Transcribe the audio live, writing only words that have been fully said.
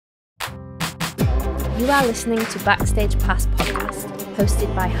You are listening to Backstage Pass podcast,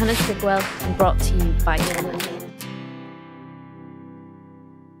 hosted by Hannah Trigwell and brought to you by Thomann.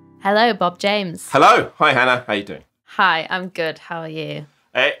 Hello, Bob James. Hello. Hi, Hannah. How you doing? Hi, I'm good. How are you?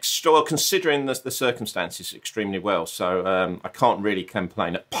 Well, considering the circumstances, extremely well. So I can't really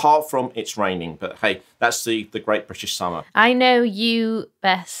complain, apart from it's raining. But hey, that's the great British summer. I know you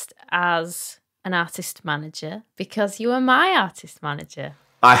best as an artist manager because you were my artist manager.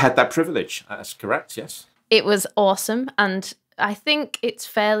 I had that privilege. That's correct, yes. It was awesome. And I think it's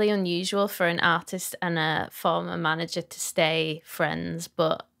fairly unusual for an artist and a former manager to stay friends.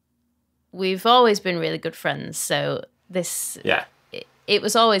 But we've always been really good friends. So this... Yeah. It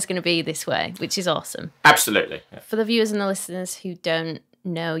was always going to be this way, which is awesome. Absolutely. Yeah. For the viewers and the listeners who don't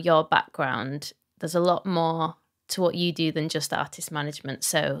know your background, there's a lot more to what you do than just artist management.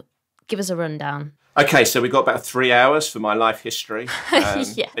 So give us a rundown. Okay, so we've got about 3 hours for my life history.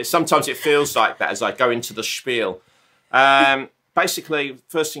 Yeah. Sometimes it feels like that as I go into the spiel. Basically,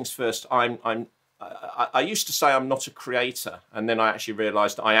 first things first, I used to say I'm not a creator, and then I actually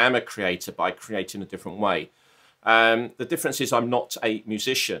realised I am a creator by creating a different way. The difference is I'm not a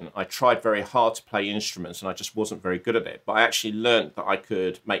musician. I tried very hard to play instruments and I just wasn't very good at it. But I actually learned that I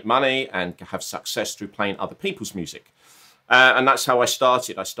could make money and have success through playing other people's music. And that's how I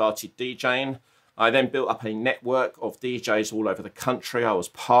started. I started DJing. I then built up a network of DJs all over the country. I was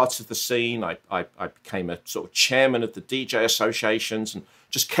part of the scene. I became a sort of chairman of the DJ associations and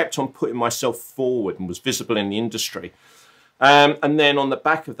just kept on putting myself forward and was visible in the industry. And then on the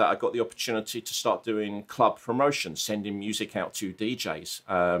back of that, I got the opportunity to start doing club promotion, sending music out to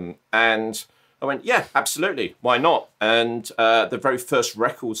DJs. And I went, yeah, absolutely, why not? And the very first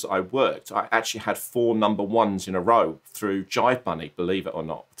records that I worked, I actually had 4 number ones in a row through Jive Bunny, believe it or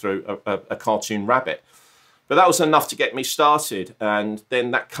not, through a cartoon rabbit. But that was enough to get me started. And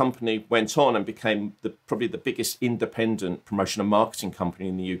then that company went on and became probably the biggest independent promotion and marketing company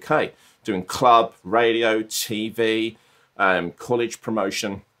in the UK, doing club, radio, TV, college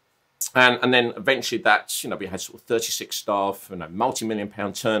promotion, and then eventually that's, we had sort of 36 staff and a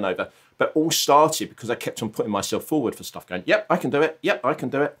multi-million-pound turnover, but all started because I kept on putting myself forward for stuff, going, yep, I can do it, yep, I can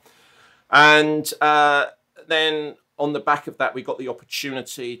do it. And then on the back of that, we got the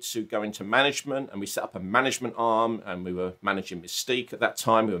opportunity to go into management, and we set up a management arm, and we were managing Mystique at that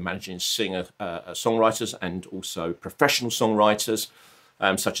time. We were managing singer-songwriters and also professional songwriters,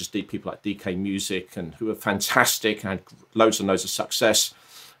 such as people like DK Music, and who were fantastic and had loads and loads of success.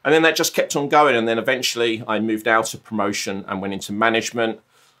 And then that just kept on going. And then eventually I moved out of promotion and went into management.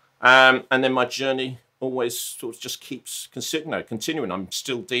 And then my journey always sort of just keeps continuing. I'm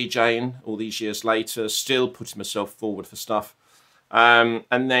still DJing all these years later, still putting myself forward for stuff. And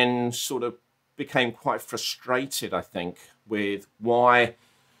then sort of became quite frustrated, I think, with why...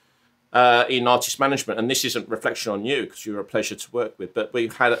 in artist management, and this isn't reflection on you because you're a pleasure to work with, but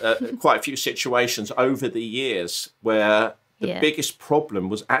we've had quite a few situations over the years where the biggest problem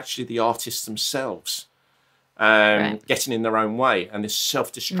was actually the artists themselves getting in their own way and this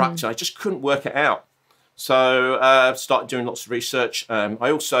self-destruction. I just couldn't work it out. So I started doing lots of research.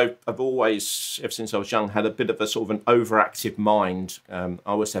 I also have always, ever since I was young, had a bit of a sort of an overactive mind. I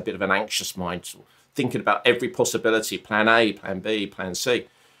always had a bit of an anxious mind, sort of thinking about every possibility, plan A, plan B, plan C,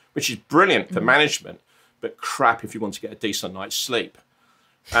 which is brilliant for management, but crap if you want to get a decent night's sleep.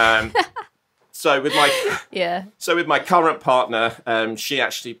 So with my current partner, she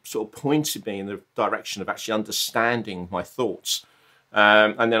actually sort of pointed me in the direction of actually understanding my thoughts.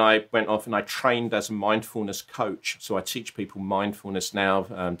 And then I went off and I trained as a mindfulness coach. So I teach people mindfulness now,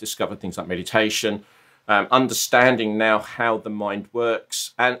 discovered things like meditation, understanding now how the mind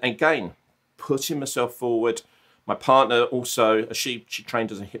works, and again, putting myself forward. My partner also, she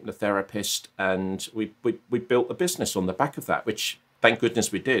trained as a hypnotherapist, and we built a business on the back of that, which thank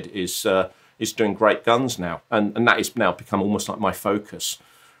goodness we did, is doing great guns now. And that has now become almost like my focus.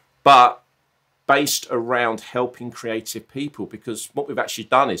 But based around helping creative people, because what we've actually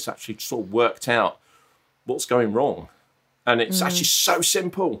done is actually sort of worked out what's going wrong. And it's actually so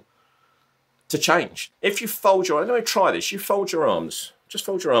simple to change. If you fold your arms, let me try this. You fold your arms. Just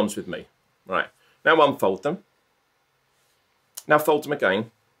fold your arms with me. Right. Now unfold them. Now fold them again.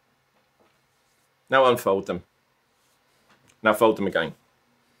 Now unfold them. Now fold them again.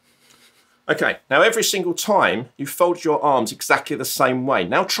 Okay, now every single time you fold your arms exactly the same way.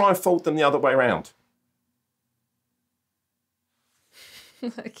 Now try and fold them the other way around.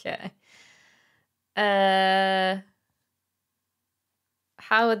 Okay. How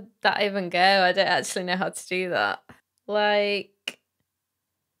would that even go? I don't actually know how to do that. Like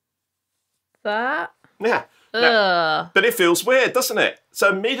that? Yeah. But it feels weird, doesn't it? So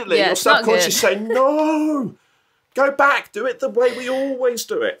immediately your subconscious saying, no, go back, do it the way we always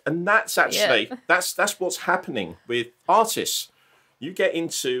do it. And that's actually, that's what's happening with artists. You get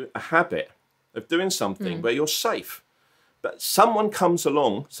into a habit of doing something where you're safe. But someone comes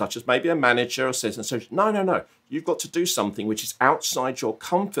along, such as maybe a manager, or says, no, you've got to do something which is outside your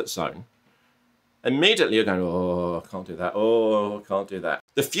comfort zone. Immediately you're going, oh, I can't do that. Oh, I can't do that.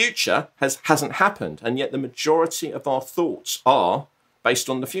 The future hasn't happened. And yet the majority of our thoughts are based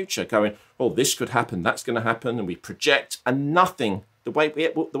on the future, going, oh, this could happen, that's going to happen. And we project, and nothing, the way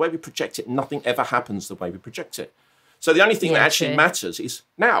we project it, nothing ever happens the way we project it. So the only thing that actually matters is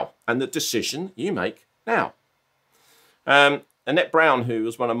now, and the decision you make now. Annette Brown, who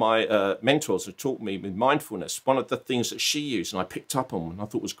was one of my mentors who taught me with mindfulness, one of the things that she used and I picked up on and I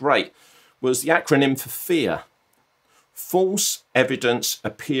thought was great was the acronym for fear. False evidence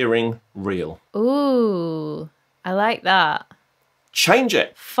appearing real. Ooh, I like that. Change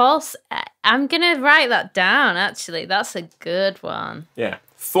it. False. I'm going to write that down, actually. That's a good one. Yeah.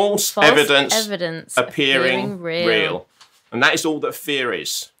 False evidence appearing real. And that is all that fear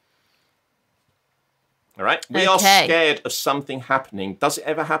is. All right? We are scared of something happening. Does it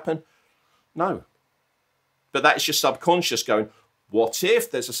ever happen? No. But that is your subconscious going, what if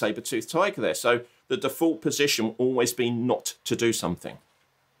there's a saber-toothed tiger there? So the default position will always be not to do something.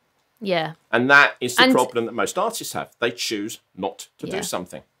 Yeah. And that is the problem that most artists have. They choose not to do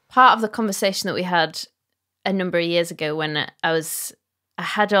something. Part of the conversation that we had a number of years ago when I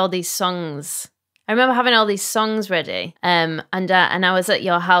had all these songs. I remember having all these songs ready. And I was at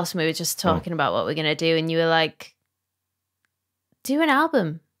your house and we were just talking about what we're going to do. And you were like, do an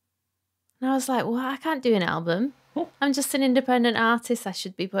album. And I was like, well, I can't do an album. I'm just an independent artist. I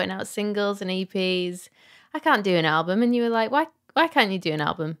should be putting out singles and EPs. I can't do an album. And you were like, why can't you do an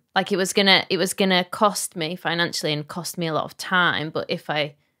album? Like it was gonna cost me financially and cost me a lot of time. But if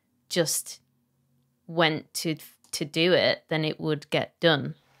I just went to do it, then it would get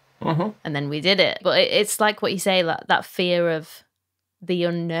done. And then we did it. But it's like what you say, like that fear of the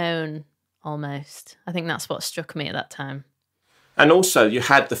unknown almost. I think that's what struck me at that time. And also you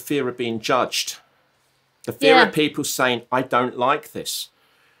had the fear of being judged. The fear of people saying, I don't like this.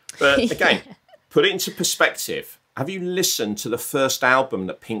 But again, put it into perspective. Have you listened to the first album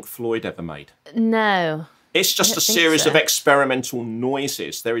that Pink Floyd ever made? No. It's just a series of experimental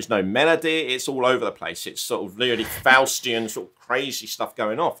noises. There is no melody. It's all over the place. It's sort of really Faustian, sort of crazy stuff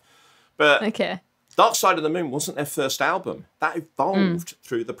going off. But Dark Side of the Moon wasn't their first album. That evolved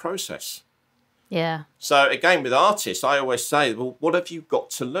through the process. Yeah. So again, with artists, I always say, well, what have you got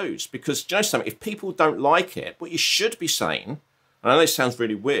to lose? Because do you know something? If people don't like it, what you should be saying, I know this sounds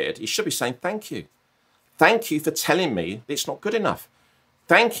really weird, you should be saying, thank you. Thank you for telling me it's not good enough.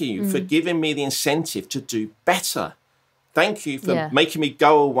 Thank you for giving me the incentive to do better. Thank you for making me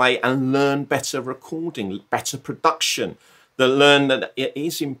go away and learn better recording, better production, learn that it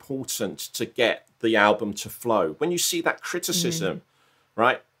is important to get the album to flow. When you see that criticism,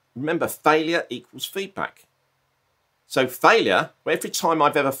 right? Remember, failure equals feedback. So failure, every time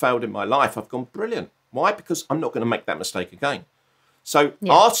I've ever failed in my life, I've gone, brilliant. Why? Because I'm not going to make that mistake again. So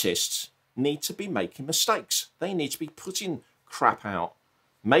artists need to be making mistakes. They need to be putting crap out,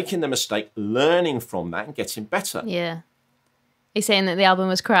 making the mistake, learning from that and getting better. Yeah. Are you saying that the album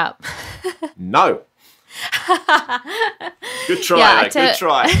was crap? No. Good try, good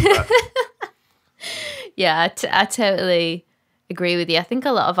try. Yeah, I totally agree with you. I think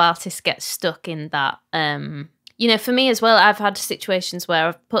a lot of artists get stuck in that. You know, for me as well, I've had situations where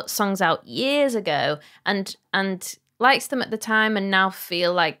I've put songs out years ago and liked them at the time and now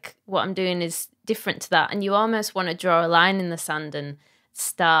feel like what I'm doing is different to that. And you almost want to draw a line in the sand and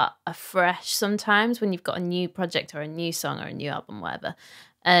start afresh sometimes when you've got a new project or a new song or a new album, whatever.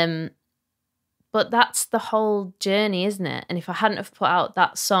 But that's the whole journey, isn't it? And if I hadn't have put out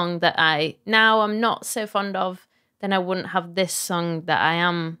that song that I'm not so fond of, then I wouldn't have this song that I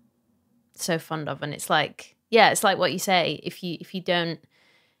am so fond of. And it's like, it's like what you say. If you don't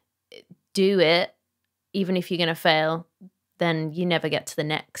do it, even if you're going to fail, then you never get to the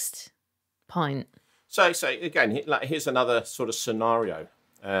next point. So again, like here's another sort of scenario,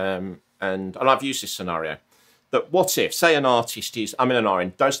 and I've used this scenario. That what if, say an artist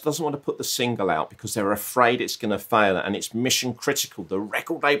doesn't want to put the single out because they're afraid it's going to fail and it's mission critical. The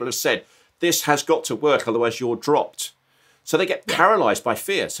record label has said, this has got to work, otherwise you're dropped. So they get paralyzed by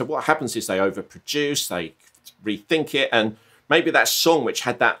fear. So what happens is they overproduce, they rethink it, and maybe that song which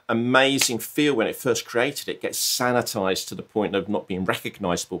had that amazing feel when it first created it gets sanitized to the point of not being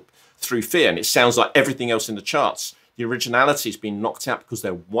recognizable through fear. And it sounds like everything else in the charts. The originality has been knocked out because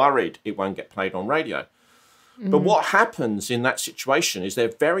they're worried it won't get played on radio. But what happens in that situation is their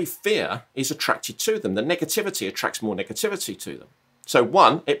very fear is attracted to them. The negativity attracts more negativity to them. So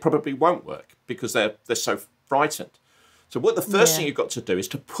one, it probably won't work because they're so frightened. So what the first thing you've got to do is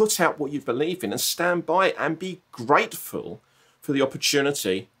to put out what you believe in and stand by it and be grateful for the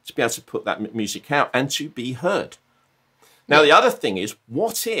opportunity to be able to put that music out and to be heard. Now, the other thing is,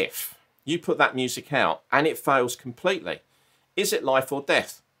 what if you put that music out and it fails completely? Is it life or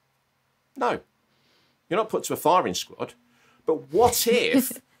death? No. You're not put to a firing squad. But what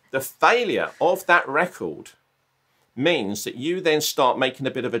if the failure of that record means that you then start making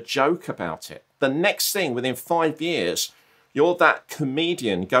a bit of a joke about it? The next thing, within 5 years, you're that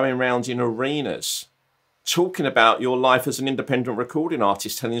comedian going around in arenas talking about your life as an independent recording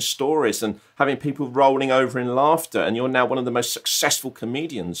artist, telling stories and having people rolling over in laughter. And you're now one of the most successful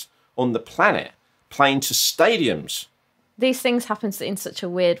comedians on the planet, playing to stadiums. These things happen in such a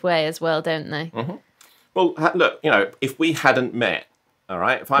weird way as well, don't they? Well, look, if we hadn't met, all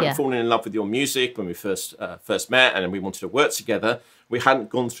right, if I hadn't fallen in love with your music when we first met and we wanted to work together, we hadn't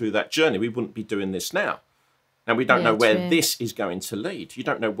gone through that journey, we wouldn't be doing this now. And we don't know where this is going to lead. You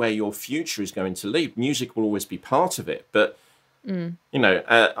don't know where your future is going to lead. Music will always be part of it. But,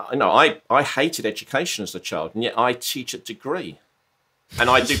 I hated education as a child, and yet I teach a degree. And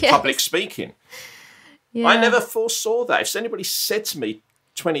I do public speaking. I never foresaw that. If anybody said to me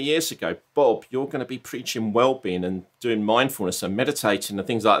 20 years ago, Bob, you're going to be preaching well-being and doing mindfulness and meditating and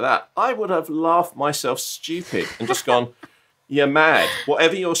things like that, I would have laughed myself stupid and just gone, you're mad.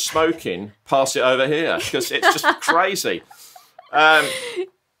 Whatever you're smoking, pass it over here, because it's just crazy.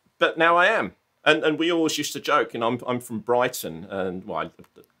 But now I am. And we always used to joke, and I'm from Brighton, and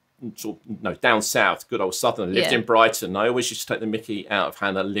down south, good old southern. I lived in Brighton. I always used to take the mickey out of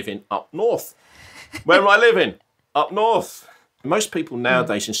Hannah living up north. Where am I living? Up north. Most people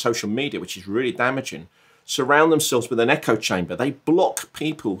nowadays in social media, which is really damaging, surround themselves with an echo chamber. They block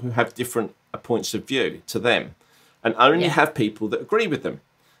people who have different points of view to them and only have people that agree with them.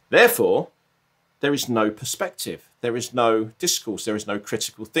 Therefore, there is no perspective. There is no discourse. There is no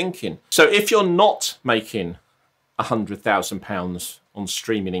critical thinking. So if you're not making £100,000 on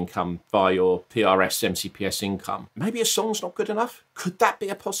streaming income via your PRS, MCPS income, maybe a song's not good enough. Could that be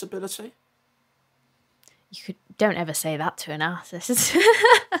a possibility? Don't ever say that to an artist.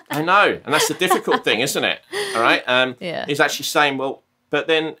 I know, and that's the difficult thing, isn't it? All right. He's actually saying, well, but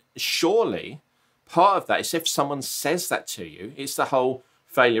then surely part of that is if someone says that to you, it's the whole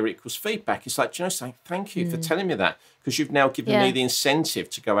failure equals feedback. It's like, saying thank you for telling me that, because you've now given me the incentive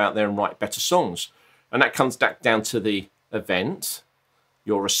to go out there and write better songs. And that comes back down to the event.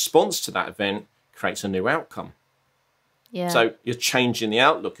 Your response to that event creates a new outcome. Yeah. So you're changing the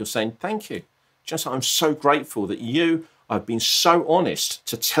outlook. You're saying, thank you. I'm so grateful that you have been so honest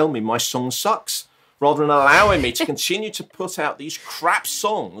to tell me my song sucks, rather than allowing me to continue to put out these crap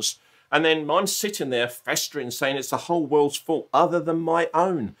songs. And then I'm sitting there festering, saying it's the whole world's fault other than my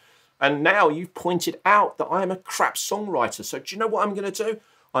own. And now you've pointed out that I am a crap songwriter. So do you know what I'm going to do?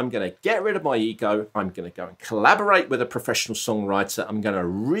 I'm going to get rid of my ego. I'm going to go and collaborate with a professional songwriter. I'm going to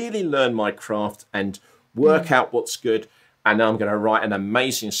really learn my craft and work out what's good. And I'm going to write an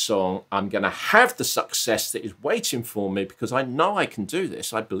amazing song. I'm going to have the success that is waiting for me because I know I can do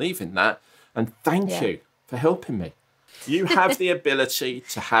this. I believe in that. And thank you for helping me. You have the ability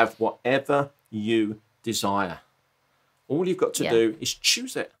to have whatever you desire. All you've got to do is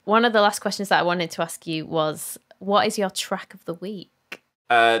choose it. One of the last questions that I wanted to ask you was, what is your track of the week?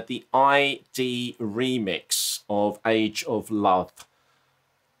 The ID remix of Age of Love.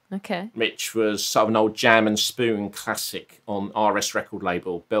 Okay. Which was sort of an old Jam and Spoon classic on RS record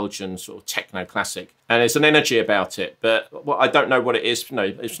label, Belgian sort of techno classic. And there's an energy about it, but I don't know what it is.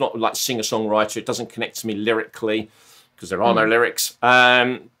 It's not like singer-songwriter. It doesn't connect to me lyrically because there are no lyrics.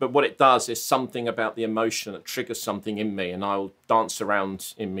 But what it does is something about the emotion that triggers something in me, and I'll dance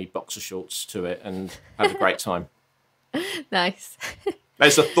around in me boxer shorts to it and have a great time. Nice.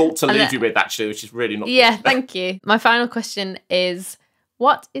 There's a thought to leave you with, actually, which is really not good. Thank you. My final question is,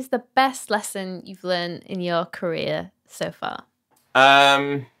 what is the best lesson you've learned in your career so far?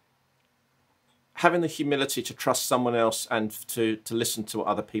 Having the humility to trust someone else and to listen to what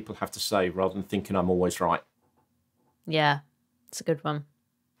other people have to say rather than thinking I'm always right. Yeah, it's a good one.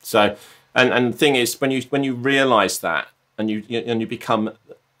 So, and the thing is, when you realise that and you become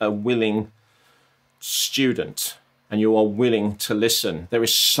a willing student and you are willing to listen, there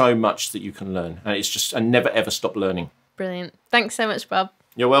is so much that you can learn, and never ever stop learning. Brilliant. Thanks so much, Bob.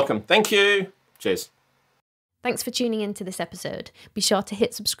 You're welcome. Thank you. Cheers. Thanks for tuning into this episode. Be sure to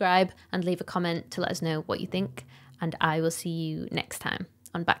hit subscribe and leave a comment to let us know what you think. And I will see you next time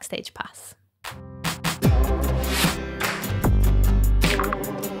on Backstage Pass.